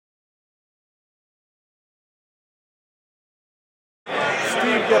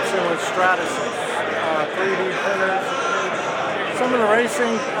Gibson with Stratasys 3D printers. Some of the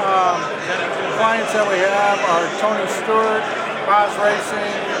racing clients that we have are Tony Stewart, Oz Racing,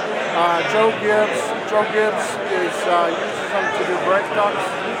 Joe Gibbs. Joe Gibbs uses them to do brake ducts,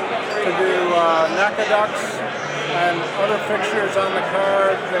 to do NACA ducts, and other fixtures on the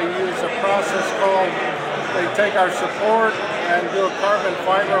car. They use a process called, they take our support and do a carbon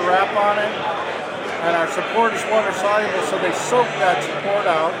fiber wrap on it. And our support is water soluble, so they soak that support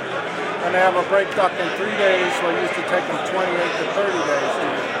out. And they have a brake duct in 3 days, so it used to take them 28 to 30 days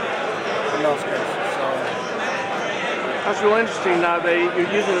in those cases. So that's real interesting. Now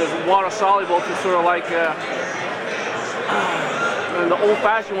you're using it as water soluble to sort of like, and the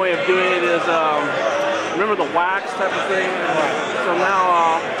old-fashioned way of doing it is, remember the wax type of thing? Right. So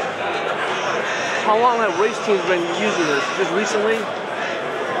now, how long have race teams been using this? Just recently?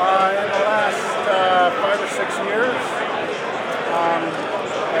 In the last 5 or 6 years.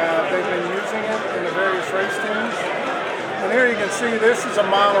 They've been using it in the various race teams. And here you can see this is a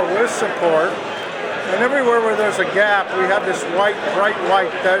model with support. And everywhere where there's a gap, we have this white, bright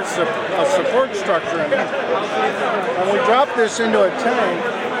white, that's a support structure in it. And we drop this into a tank,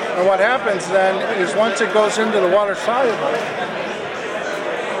 and what happens then is once it goes into the water soluble,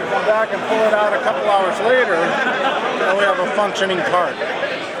 we come back and pull it out a couple hours later, and we have a functioning part.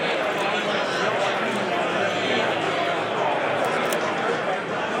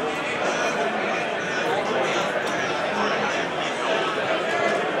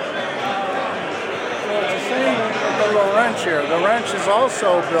 Here. The wrench is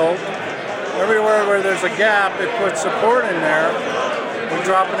also built. Everywhere where there's a gap, it puts support in there. We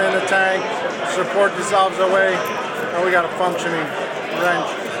drop it in the tank, support dissolves away, and we got a functioning wrench,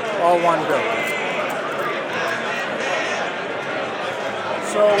 all one built.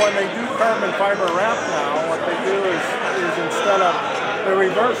 So when they do carbon fiber wrap now, what they do is instead of, they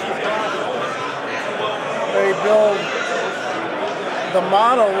reverse the process. They build the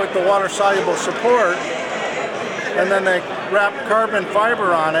model with the water-soluble support, and then they wrap carbon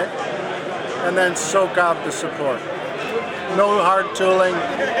fiber on it and then soak out the support. No hard tooling,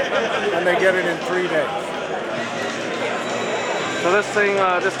 and they get it in 3 days. So this thing,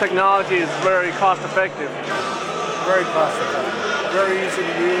 this technology is very cost effective. Very cost effective. Very easy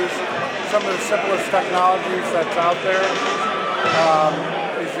to use. Some of the simplest technologies that's out there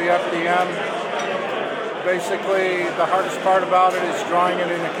is the FDM. Basically, the hardest part about it is drawing it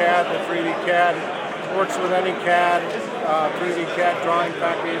in a CAD, the 3D CAD. Works with any CAD, 3D CAD drawing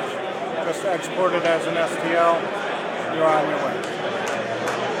package. Just export it as an STL. You're on your way.